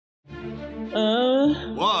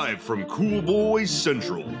Live from Cool Boys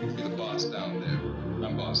Central. You're the boss down there.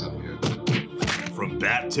 I'm boss up here. From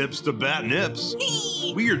bat tips to bat nips,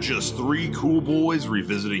 we are just three cool boys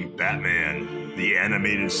revisiting Batman, the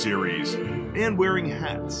animated series, and wearing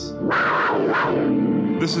hats.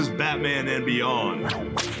 This is Batman and Beyond,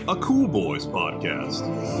 a Cool Boys podcast.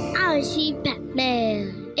 I see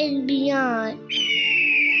Batman and Beyond.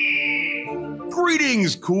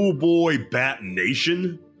 Greetings, Cool Boy Bat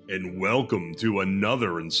Nation, and welcome to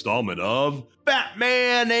another installment of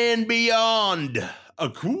Batman and Beyond, a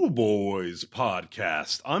Cool Boys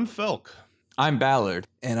podcast. I'm Felk. I'm Ballard.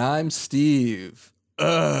 And I'm Steve.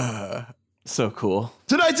 So cool.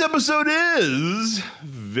 Tonight's episode is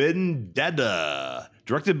Vendetta,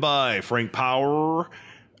 directed by Frank Power,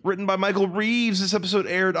 written by Michael Reeves. This episode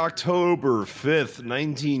aired October 5th,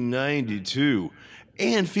 1992.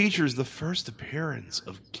 And features the first appearance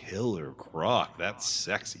of Killer Croc, that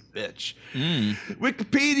sexy bitch.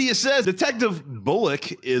 Wikipedia says Detective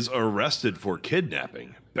Bullock is arrested for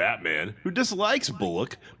kidnapping. Batman, who dislikes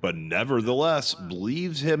Bullock, but nevertheless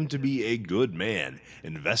believes him to be a good man,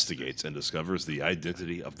 investigates and discovers the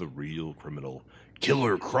identity of the real criminal,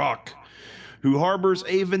 Killer Croc, who harbors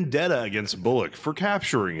a vendetta against Bullock for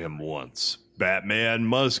capturing him once. Batman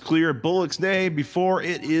must clear Bullock's name before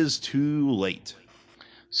it is too late.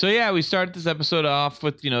 So yeah, we started this episode off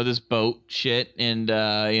with, this boat shit and,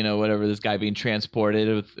 whatever, this guy being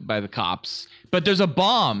transported by the cops. But there's a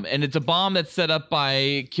bomb, and it's a bomb that's set up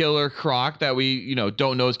by Killer Croc that we,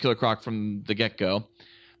 don't know is Killer Croc from the get-go.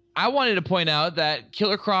 I wanted to point out that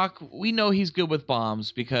Killer Croc, we know he's good with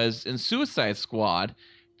bombs because in Suicide Squad,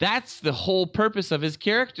 that's the whole purpose of his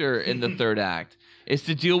character in the third act. Is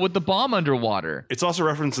to deal with the bomb underwater. It's also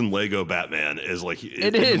referenced in Lego Batman as like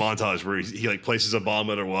in the montage where he like places a bomb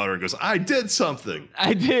underwater and goes, "I did something.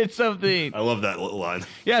 I did something." I love that little line.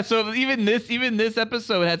 Yeah, so even this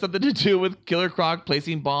episode had something to do with Killer Croc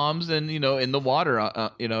placing bombs and in the water.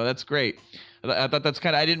 That's great. I thought that's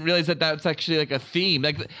I didn't realize that that's actually like a theme.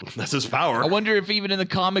 Like that's his power. I wonder if even in the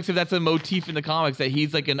comics, if that's a motif in the comics that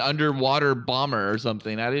he's like an underwater bomber or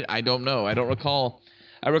something. I don't know. I don't recall.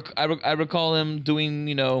 I recall him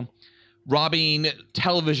doing, robbing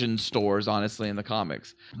television stores, honestly, in the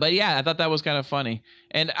comics. But yeah, I thought that was kind of funny.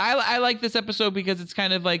 And I like this episode because it's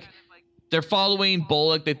kind of like they're following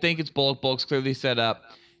Bullock. They think it's Bullock. Bullock's clearly set up.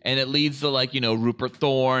 And it leads to Rupert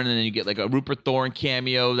Thorne. And then you get like a Rupert Thorne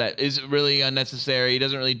cameo that is really unnecessary. He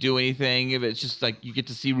doesn't really do anything. If it's just like you get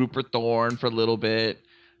to see Rupert Thorne for a little bit.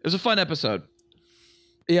 It was a fun episode.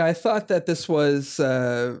 Yeah, I thought that this was...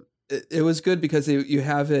 It was good because you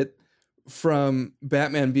have it from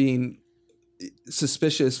Batman being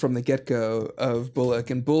suspicious from the get-go of Bullock,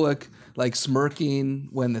 and Bullock like smirking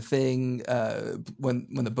when the thing when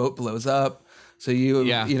the boat blows up. So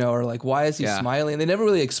you are like, why is he smiling? They never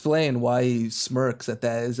really explain why he smirks at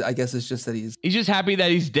that. I guess it's just that he's just happy that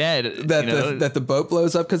he's dead. That the boat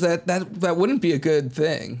blows up, because that wouldn't be a good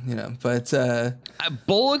thing, But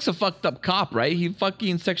Bullock's a fucked up cop, right? He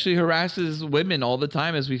fucking sexually harasses women all the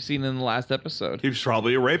time, as we've seen in the last episode. He was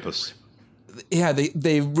probably a rapist. Yeah,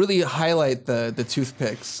 they really highlight the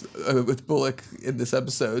toothpicks with Bullock in this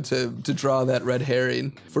episode to draw that red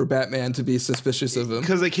herring for Batman to be suspicious of him.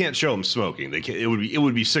 Because they can't show him smoking. They can't. It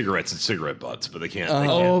would be cigarettes and cigarette butts, but they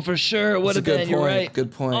can't. For sure, it would have been. You're right.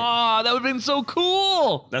 Good point. Oh, that would have been so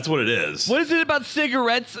cool. That's what it is. What is it about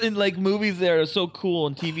cigarettes in like movies that are so cool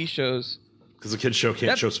in TV shows? Because the kids show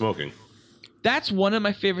can't show smoking. That's one of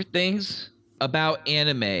my favorite things about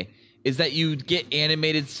anime. Is that you get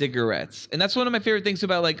animated cigarettes. And that's one of my favorite things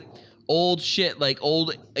about like old shit, like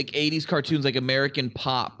old like 80s cartoons like American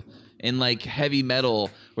Pop and like heavy metal,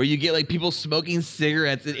 where you get like people smoking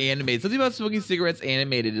cigarettes and animated. Something about smoking cigarettes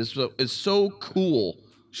animated is so cool.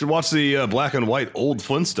 You should watch the black and white old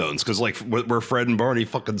Flintstones, because like where Fred and Barney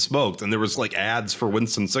fucking smoked, and there was like ads for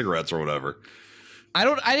Winston cigarettes or whatever. I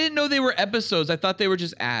didn't know they were episodes. I thought they were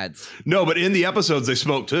just ads. No, but in the episodes they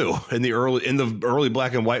smoke too. In the early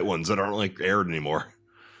black and white ones that aren't like aired anymore.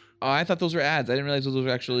 Oh, I thought those were ads. I didn't realize those were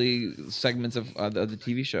actually segments of the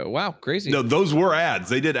TV show. Wow, crazy. No, those were ads.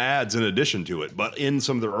 They did ads in addition to it, but in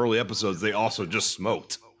some of their early episodes they also just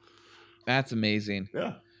smoked. That's amazing.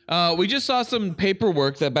 Yeah. We just saw some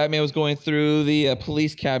paperwork that Batman was going through the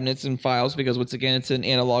police cabinets and files, because once again, it's an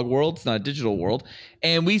analog world. It's not a digital world.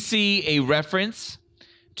 And we see a reference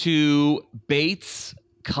to Bates,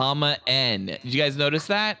 N. Did you guys notice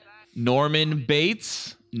that? Norman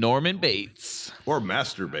Bates. Or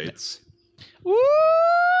Master Bates. Woo!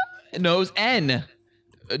 No, it was N.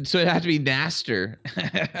 So it had to be Naster.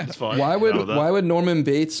 That's fine. Why would Norman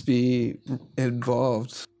Bates be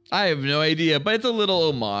involved? I have no idea, but it's a little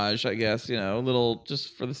homage, I guess. You know, a little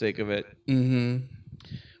just for the sake of it. Mm-hmm.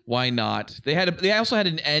 Why not? They also had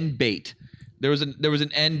an N bait. There was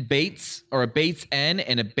an N Bates or a Bates N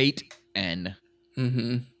and a Bait N.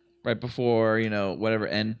 Mm-hmm. Right before, you know, whatever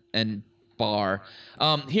N bar.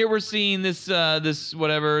 Here we're seeing this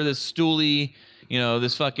stoolie, you know,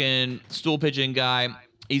 this fucking stool pigeon guy.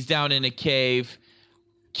 He's down in a cave,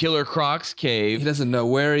 Killer Croc's cave. He doesn't know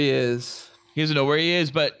where he is. He doesn't know where he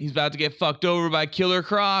is, but he's about to get fucked over by Killer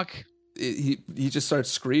Croc. He just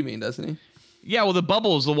starts screaming, doesn't he? Yeah, well, the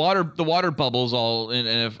water bubbles all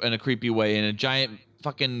in a creepy way, and a giant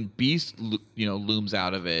fucking beast, you know, looms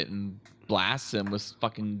out of it and blasts him with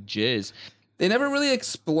fucking jizz. They never really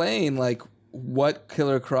explain like what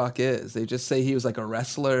Killer Croc is. They just say he was like a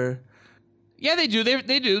wrestler. Yeah, they do.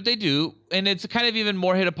 They do. And it's kind of even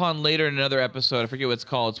more hit upon later in another episode. I forget what it's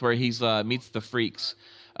called. It's where he's meets the freaks,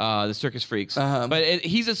 the circus freaks. Uh-huh. But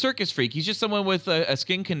he's a circus freak. He's just someone with a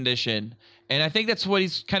skin condition. And I think that's what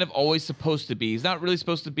he's kind of always supposed to be. He's not really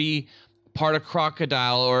supposed to be part of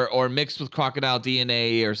crocodile or mixed with crocodile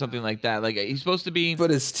DNA or something like that. Like he's supposed to be. But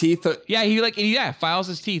his teeth are. Yeah, he files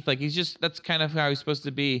his teeth. Like that's kind of how he's supposed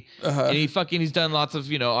to be. Uh-huh. And he's done lots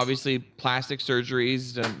of, you know, obviously plastic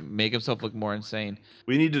surgeries to make himself look more insane.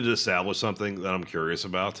 We need to establish something that I'm curious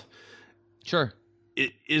about. Sure.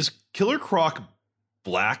 Is Killer Croc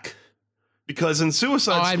black? Because in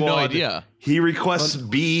Suicide Squad, I have no idea. He requests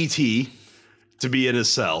BET to be in his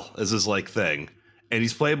cell as his like thing. And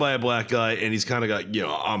he's played by a black guy, and he's kind of got, you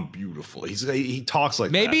know, I'm beautiful. He talks like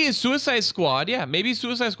maybe that. it's Suicide Squad. Yeah, maybe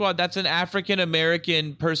Suicide Squad. That's an African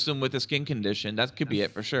American person with a skin condition. That could be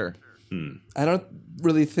it for sure. I don't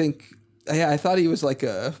really think. Yeah, I thought he was like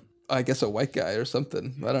a white guy or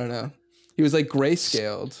something. I don't know. He was like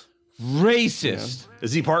grayscaled. Racist.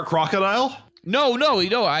 Is he part crocodile? No.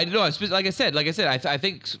 Like I said, I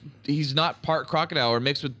think he's not part crocodile or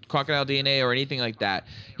mixed with crocodile DNA or anything like that.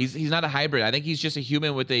 He's not a hybrid. I think he's just a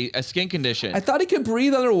human with a skin condition. I thought he could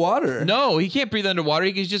breathe underwater. No, he can't breathe underwater.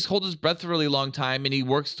 He can just hold his breath for a really long time, and he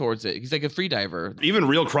works towards it. He's like a free diver. Even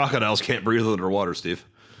real crocodiles can't breathe underwater, Steve.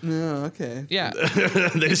 No, okay. Yeah.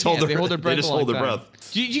 They just hold their breath. They just hold their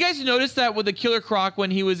breath. Did you guys notice that with the Killer Croc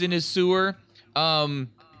when he was in his sewer,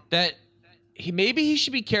 that maybe he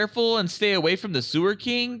should be careful and stay away from the Sewer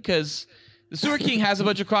King, because the Sewer King has a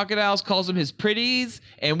bunch of crocodiles, calls them his pretties,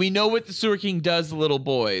 and we know what the Sewer King does to little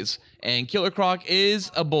boys. And Killer Croc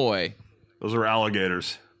is a boy. Those are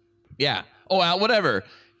alligators. Yeah. Oh, whatever.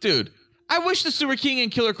 Dude, I wish the Sewer King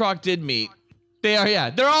and Killer Croc did meet. They are, yeah.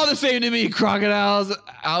 They're all the same to me. Crocodiles,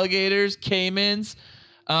 alligators, caimans.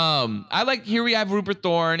 Here we have Rupert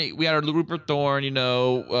Thorne. We had our Rupert Thorne,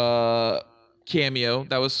 cameo.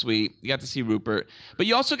 That was sweet. You got to see Rupert. But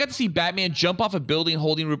you also got to see Batman jump off a building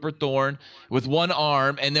holding Rupert Thorne with one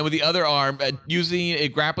arm, and then with the other arm using a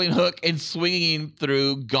grappling hook and swinging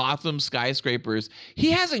through Gotham skyscrapers. He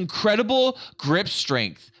has incredible grip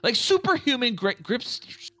strength. Like superhuman grip.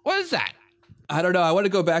 What is that? I don't know. I want to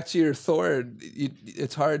go back to your Thor.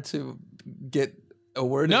 It's hard to get a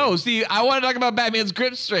word. No, see, I want to talk about Batman's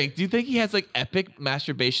grip strength. Do you think he has like epic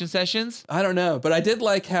masturbation sessions? I don't know, but I did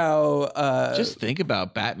like how just think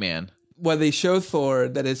about Batman. When they show Thor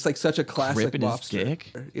that it's like such a classic Gripping his mobster.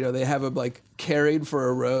 dick? You know, they have him like carried for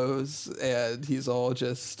a rose, and he's all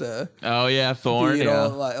just oh yeah, Thorne, being yeah,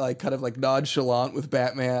 all, like kind of like nonchalant with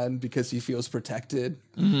Batman because he feels protected.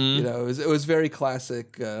 Mm-hmm. You know, it was very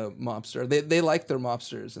classic mobster. They like their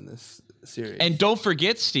mobsters in this series. And don't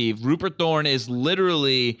forget, Steve, Rupert Thorne is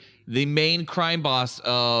literally the main crime boss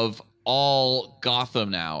of all Gotham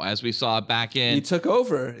now, as we saw back in. He took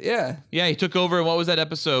over, yeah. Yeah, he took over. What was that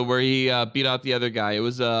episode where he beat out the other guy? It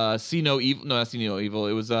was See No Evil. No, not See No Evil.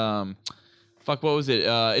 It was what was it?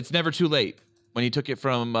 It's Never Too Late, when he took it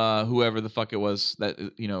from whoever the fuck it was that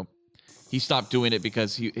he stopped doing it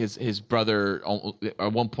because his brother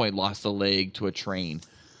at one point lost a leg to a train.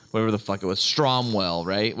 Whatever the fuck it was, Stromwell,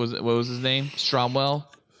 right? What was his name? Stromwell.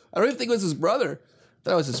 I don't even think it was his brother. I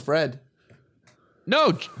thought it was his friend.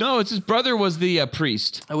 No, it's his brother was the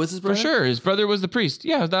priest. Oh, was his brother? For sure, his brother was the priest.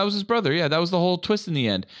 Yeah, that was his brother. Yeah, that was the whole twist in the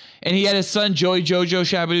end. And he had his son, Joey Jojo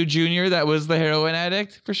Shabadoo Jr., that was the heroin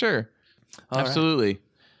addict, for sure. All absolutely.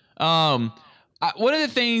 Right. One of the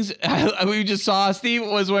things we just saw, Steve,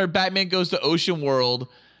 was where Batman goes to Ocean World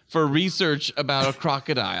for research about a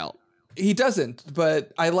crocodile. He doesn't,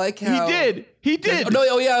 but I like how... He did.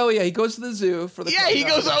 Oh yeah. He goes to the zoo for the crocodile. He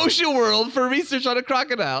goes to Ocean World for research on a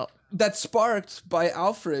crocodile. That's sparked by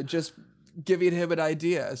Alfred just giving him an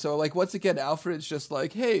idea. So, like, once again, Alfred's just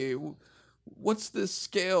like, hey, what's this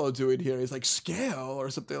scale doing here? He's like, scale or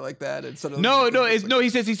something like that. And suddenly He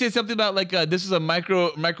says something about like this is a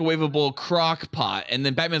microwavable crock pot, and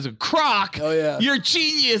then Batman's a crock. Oh, yeah. You're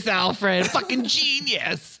genius, Alfred. Fucking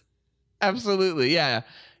genius. Absolutely, yeah.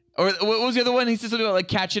 Or what was the other one? He said something about like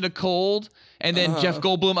catching a cold, and then Jeff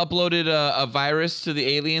Goldblum uploaded a virus to the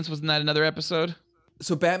aliens. Wasn't that another episode?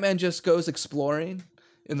 So Batman just goes exploring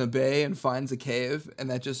in the bay and finds a cave,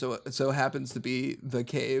 and that just so happens to be the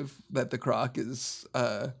cave that the Croc is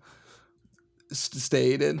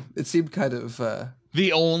stayed in. It seemed kind of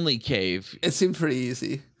The only cave. it seemed pretty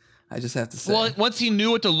easy. I just have to say. Well, once he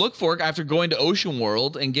knew what to look for after going to Ocean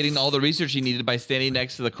World and getting all the research he needed by standing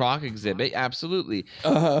next to the Croc exhibit, absolutely.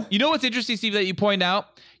 You know what's interesting, Steve, that you point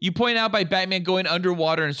out? You point out by Batman going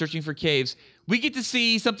underwater and searching for caves, we get to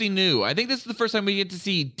see something new. I think this is the first time we get to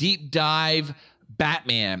see Deep Dive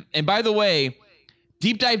Batman. And by the way,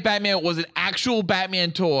 Deep Dive Batman was an actual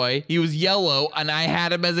Batman toy. He was yellow, and I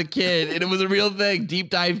had him as a kid, and it was a real thing, Deep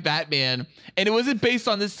Dive Batman. And it wasn't based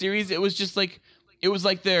on this series. It was just like... It was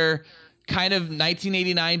like their kind of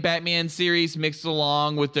 1989 Batman series mixed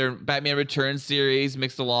along with their Batman Returns series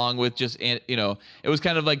mixed along with just, it was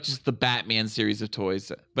kind of like just the Batman series of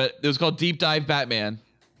toys. But it was called Deep Dive Batman.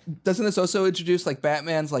 Doesn't this also introduce like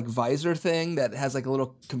Batman's like visor thing that has like a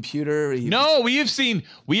little computer? No, we have seen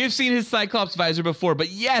his Cyclops visor before.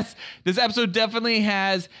 But yes, this episode definitely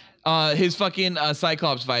has his fucking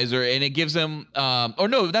Cyclops visor, and it gives him. Or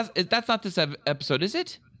no, that's not this episode, is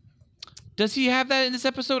it? Does he have that in this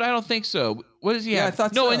episode? I don't think so. What does he have? I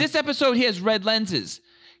thought no, so. In this episode, he has red lenses.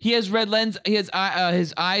 He has red lens. His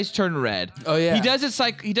eyes turn red. Oh, yeah. He does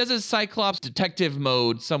his Cyclops detective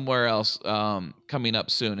mode somewhere else coming up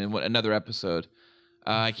soon in another episode.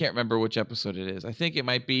 I can't remember which episode it is. I think it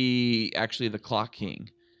might be actually the Clock King.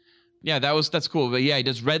 Yeah, that's cool. But yeah, he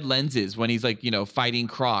does red lenses when he's like fighting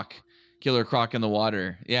Killer Croc in the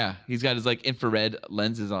water. Yeah, he's got his like infrared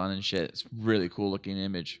lenses on and shit. It's really cool looking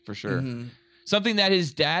image for sure. Mm-hmm. Something that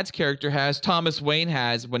his dad's character has, Thomas Wayne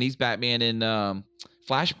has when he's Batman in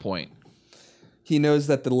Flashpoint. He knows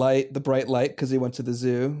that the bright light, because he went to the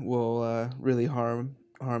zoo, will really harm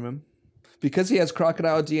him. Because he has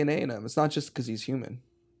crocodile DNA in him. It's not just because he's human.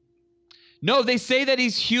 No, they say that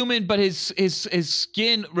he's human, but his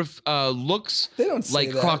skin looks they don't say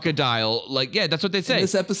like that. Crocodile. Like, yeah, that's what they say. In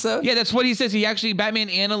this episode? Yeah, that's what he says. Batman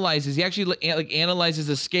analyzes. He actually analyzes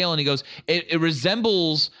the scale, and he goes, it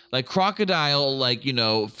resembles like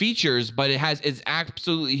crocodile, features, but it's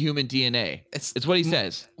absolutely human DNA. It's what he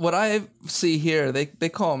says. What I see here, they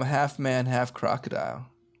call him half man, half crocodile.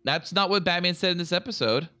 That's not what Batman said in this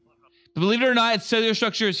episode. Believe it or not, its cellular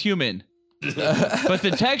structure is human. But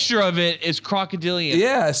the texture of it is crocodilian.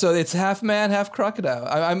 Yeah, so it's half man, half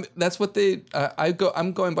crocodile. That's what they.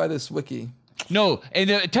 I'm going by this wiki. No, and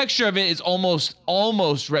the texture of it is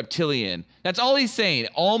almost reptilian. That's all he's saying.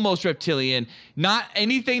 Almost reptilian, not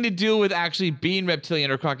anything to do with actually being reptilian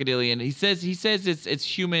or crocodilian. He says it's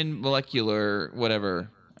human, molecular, whatever,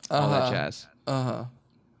 all that jazz.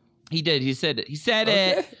 He did. He said it. He said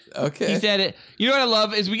it. Okay. He said it. You know what I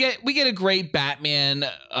love is we get a great Batman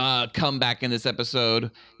comeback in this episode.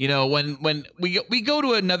 When we go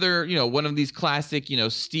to another, one of these classic,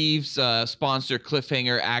 Steve's sponsor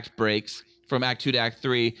cliffhanger act breaks from Act 2 to Act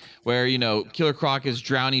 3, where Killer Croc is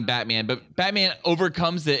drowning Batman, but Batman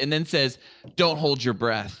overcomes it and then says, "Don't hold your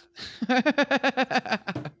breath."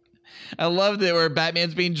 I loved it where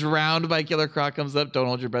Batman's being drowned by Killer Croc comes up. "Don't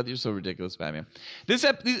hold your breath. You're so ridiculous, Batman."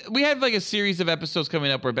 We have like a series of episodes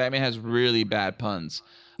coming up where Batman has really bad puns,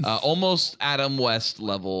 almost Adam West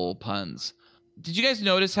level puns. Did you guys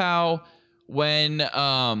notice how when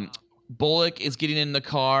Bullock is getting in the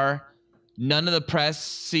car, none of the press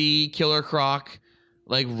see Killer Croc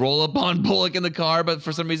like roll up on Bullock in the car, but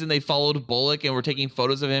for some reason they followed Bullock and were taking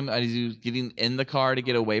photos of him as he was getting in the car to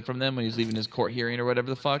get away from them when he was leaving his court hearing or whatever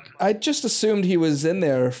the fuck? I just assumed he was in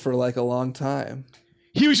there for like a long time.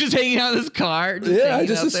 He was just hanging out in his car? Yeah, I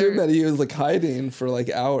just assumed that he was like hiding for like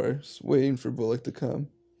hours, waiting for Bullock to come.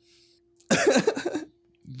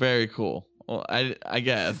 Very cool. Well, I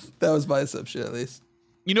guess. That was my assumption, at least.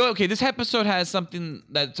 Okay, this episode has something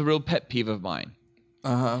that's a real pet peeve of mine.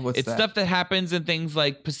 What's it's that? stuff that happens in things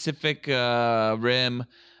like Pacific Rim.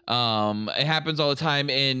 It happens all the time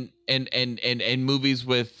in movies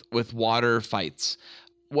with water fights.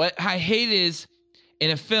 What I hate is in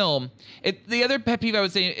a film. The other pet peeve I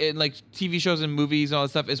would say in like TV shows and movies and all that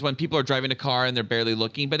stuff is when people are driving a car and they're barely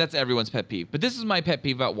looking. But that's everyone's pet peeve. But this is my pet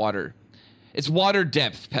peeve about water. It's water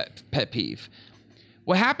depth pet peeve.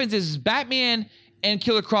 What happens is Batman and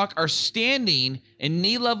Killer Croc are standing in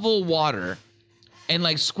knee-level water. and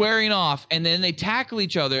like squaring off, and then they tackle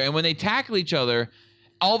each other. And when they tackle each other,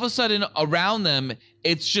 all of a sudden around them,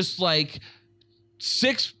 it's just like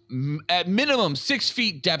at minimum 6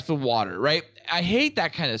 feet depth of water, right? I hate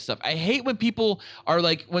that kind of stuff. I hate when people are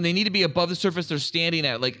like, when they need to be above the surface, they're standing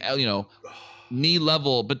at like, knee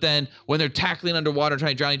level, but then when they're tackling underwater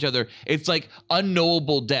trying to drown each other, it's like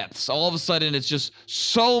unknowable depths. All of a sudden it's just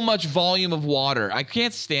so much volume of water. I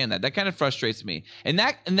can't stand that. That kind of frustrates me. And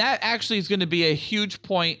that actually is going to be a huge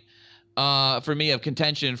point for me of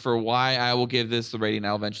contention for why I will give this the rating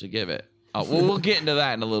I'll eventually give it. We'll get into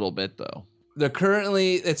that in a little bit though.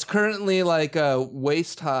 It's currently like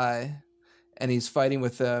waist high, and he's fighting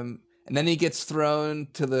with them, and then he gets thrown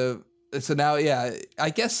to the. So now, yeah,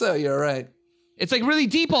 I guess so. You're right. It's like really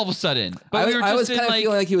deep all of a sudden. But I was kind of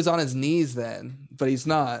feeling like he was on his knees then, but he's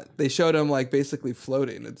not. They showed him like basically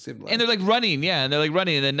floating. It seemed like, and they're like running, and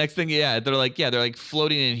then next thing, they're like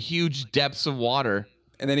floating in huge depths of water.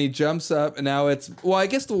 And then he jumps up, and now I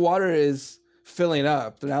guess the water is filling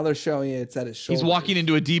up. Now they're showing it's at his shoulder. He's walking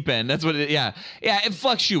into a deep end. That's what it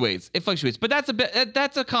fluctuates. But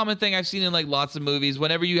that's a common thing I've seen in like lots of movies.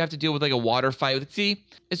 Whenever you have to deal with like a water fight,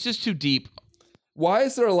 it's just too deep. Why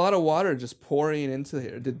is there a lot of water just pouring into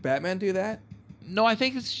here? Did Batman do that? No, I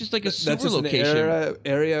think it's just like a sewer That's just location. An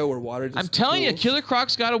area where water just I'm telling pools. you, Killer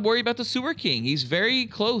Croc's got to worry about the Sewer King. He's very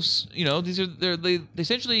close. They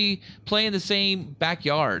essentially play in the same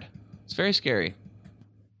backyard. It's very scary.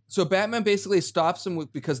 So Batman basically stops him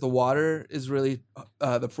because the water is really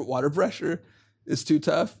the water pressure is too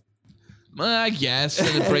tough. I guess,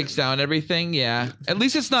 and it breaks down everything. Yeah, at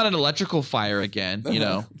least it's not an electrical fire again.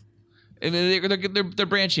 I mean, they're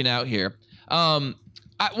branching out here.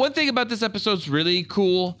 One thing about this episode's really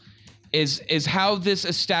cool is how this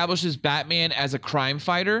establishes Batman as a crime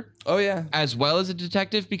fighter. Oh yeah, as well as a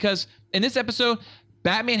detective, because in this episode,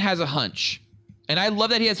 Batman has a hunch. And I love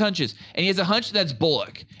that he has hunches. And he has a hunch that's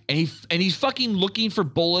Bullock. And he's fucking looking for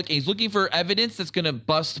Bullock. And he's looking for evidence that's going to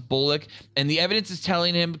bust Bullock. And the evidence is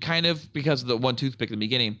telling him, kind of because of the one toothpick in the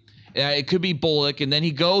beginning, it could be Bullock. And then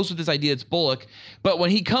he goes with this idea it's Bullock. But when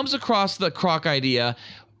he comes across the Croc idea,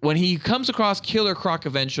 when he comes across Killer Croc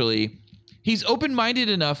eventually, he's open-minded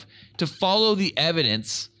enough to follow the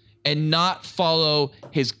evidence and not follow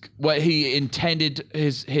what he intended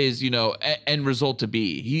his end result to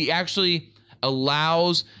be. He actually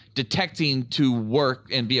allows detecting to work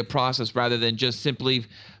and be a process rather than just simply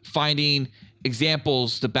finding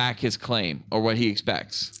examples to back his claim or what he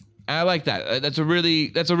expects. And I like that. That's a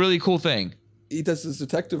really cool thing. He does his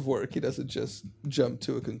detective work. He doesn't just jump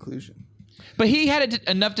to a conclusion. But he had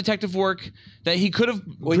enough detective work that he could have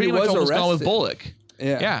pretty much almost gone with Bullock.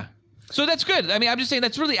 Yeah. So that's good. I mean, I'm just saying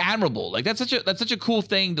that's really admirable. Like that's such a cool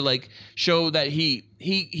thing to like show that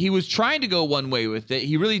he was trying to go one way with it.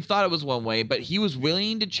 He really thought it was one way, but he was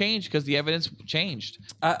willing to change because the evidence changed.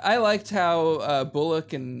 I liked how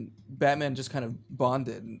Bullock and Batman just kind of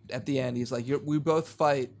bonded. At the end, he's like, "We both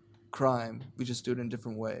fight crime. We just do it in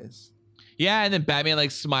different ways." Yeah, and then Batman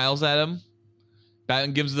like smiles at him.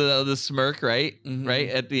 Batman gives the smirk, right? Mm-hmm. Right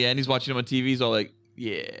at the end, he's watching him on TV. He's all like,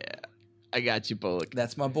 "Yeah, I got you, Bullock.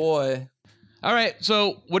 That's my boy." All right.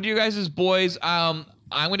 So what are you guys' boys? I'm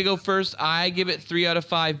going to go first. I give it 3 out of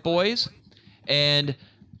 5 boys. And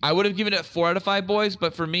I would have given it 4 out of 5 boys.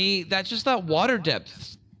 But for me, that's just that water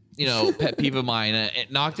depth, pet peeve of mine.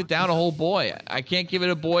 It knocked it down a whole boy. I can't give it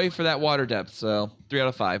a boy for that water depth. So 3 out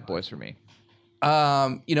of 5 boys for me.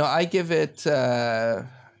 I give it,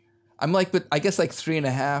 I'm like, but I guess like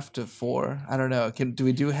 3.5 to 4. I don't know. Do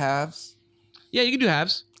we do halves? Yeah, you can do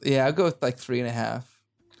halves. Yeah, I'll go with like 3.5.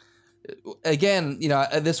 Again,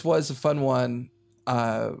 this was a fun one.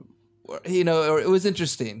 It was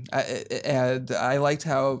interesting. And I liked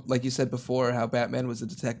how, like you said before, how Batman was a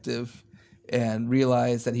detective and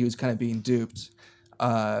realized that he was kind of being duped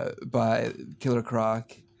by Killer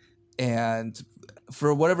Croc. And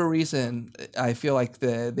for whatever reason, I feel like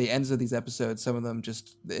the ends of these episodes, some of them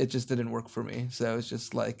just didn't work for me. So it's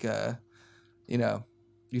just like,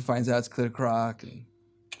 he finds out it's Killer Croc and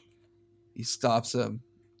he stops him,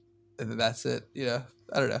 and then that's it.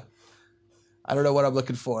 I don't know what I'm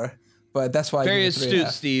looking for, but that's why. Very astute,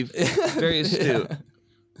 Steve. Very astute. Yeah.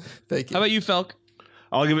 Thank you. How about you, Felk?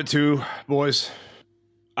 I'll give it 2 boys.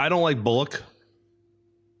 I don't like Bullock.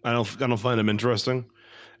 I don't find him interesting,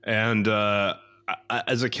 and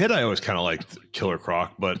as a kid, I always kind of liked Killer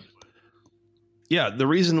Croc, but yeah, the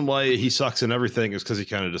reason why he sucks in everything is because he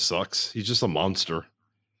kind of just sucks. He's just a monster.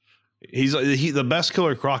 The best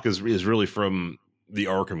Killer Croc is really from the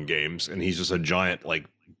Arkham games, and he's just a giant like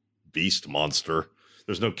beast monster.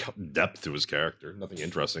 There's no depth to his character, nothing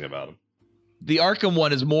interesting about him. The Arkham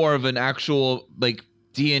one is more of an actual like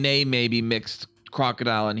DNA maybe mixed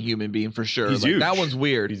crocodile and human being for sure. He's like, huge. That one's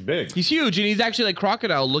weird. He's big. He's huge, and he's actually like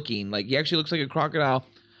crocodile looking. Like he actually looks like a crocodile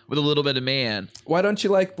with a little bit of man. Why don't you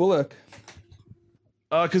like Bullock?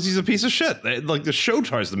 Because he's a piece of shit. Like the show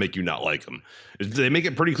tries to make you not like him. They make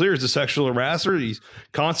it pretty clear he's a sexual harasser. He's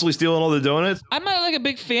constantly stealing all the donuts. I'm not like a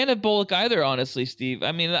big fan of Bullock either, honestly, Steve.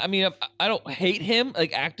 I mean, I don't hate him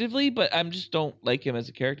like actively, but I just don't like him as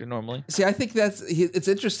a character normally. See, I think it's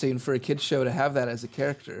interesting for a kid's show to have that as a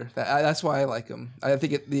character. That's why I like him. I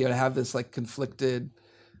think to have this like conflicted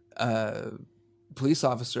police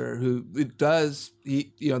officer who does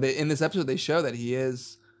in this episode they show that he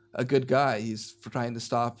is a good guy. He's trying to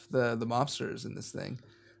stop the mobsters in this thing.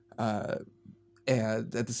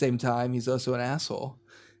 And at the same time, he's also an asshole.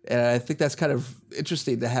 And I think that's kind of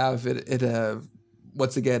interesting to have it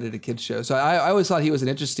once again at a kid's show. So I always thought he was an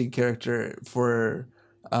interesting character for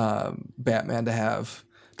Batman to have.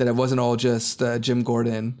 That it wasn't all just Jim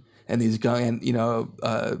Gordon and these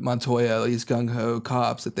Montoya, these gung-ho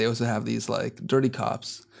cops. That they also have these like dirty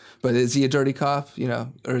cops. But is he a dirty cop?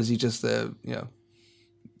 Or is he just a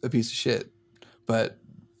piece of shit? But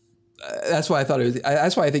that's why I thought it was.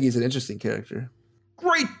 That's why I think he's an interesting character.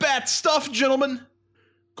 Great bat stuff, gentlemen.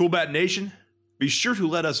 Cool Bat Nation, be sure to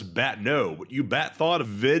let us Bat know what you Bat thought of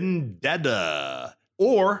Vendetta,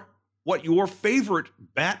 or what your favorite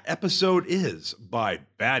Bat episode is by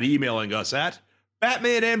Bat emailing us at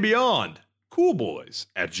Batman and Beyond,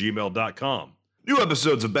 coolboys@gmail.com. New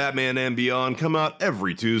episodes of Batman and Beyond come out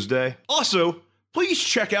every Tuesday. Also, please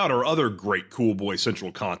check out our other great Cool Boy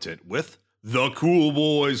Central content with The Cool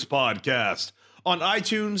Boys Podcast on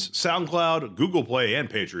iTunes, SoundCloud, Google Play, and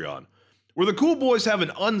Patreon, where the Cool Boys have an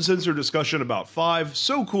uncensored discussion about 5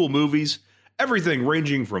 so cool movies, everything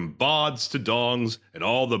ranging from bods to dongs and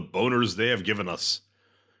all the boners they have given us.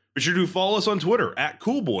 Be sure to follow us on Twitter at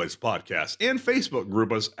Cool Boys Podcast and Facebook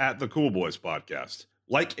group us at The Cool Boys Podcast.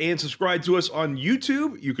 Like and subscribe to us on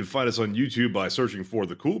YouTube. You can find us on YouTube by searching for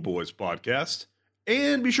The Cool Boys Podcast.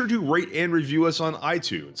 And be sure to rate and review us on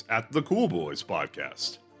iTunes at The Cool Boys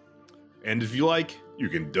Podcast. And if you like, you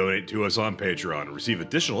can donate to us on Patreon and receive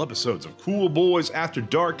additional episodes of Cool Boys After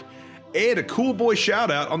Dark and a Cool Boy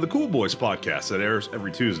shout-out on the Cool Boys Podcast that airs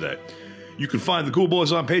every Tuesday. You can find the Cool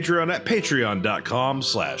Boys on Patreon at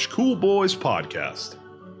patreon.com/coolboyspodcast.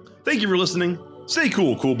 Thank you for listening. Stay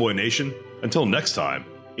cool, Cool Boy Nation. Until next time,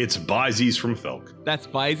 it's Byzies from Felk. That's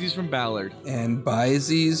Byzies from Ballard. And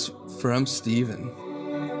Byzies from Steven.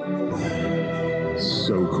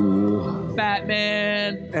 So cool.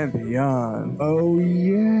 Batman And Beyond. Oh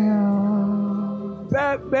yeah.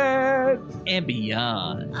 Batman and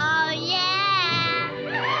Beyond. Oh, yeah.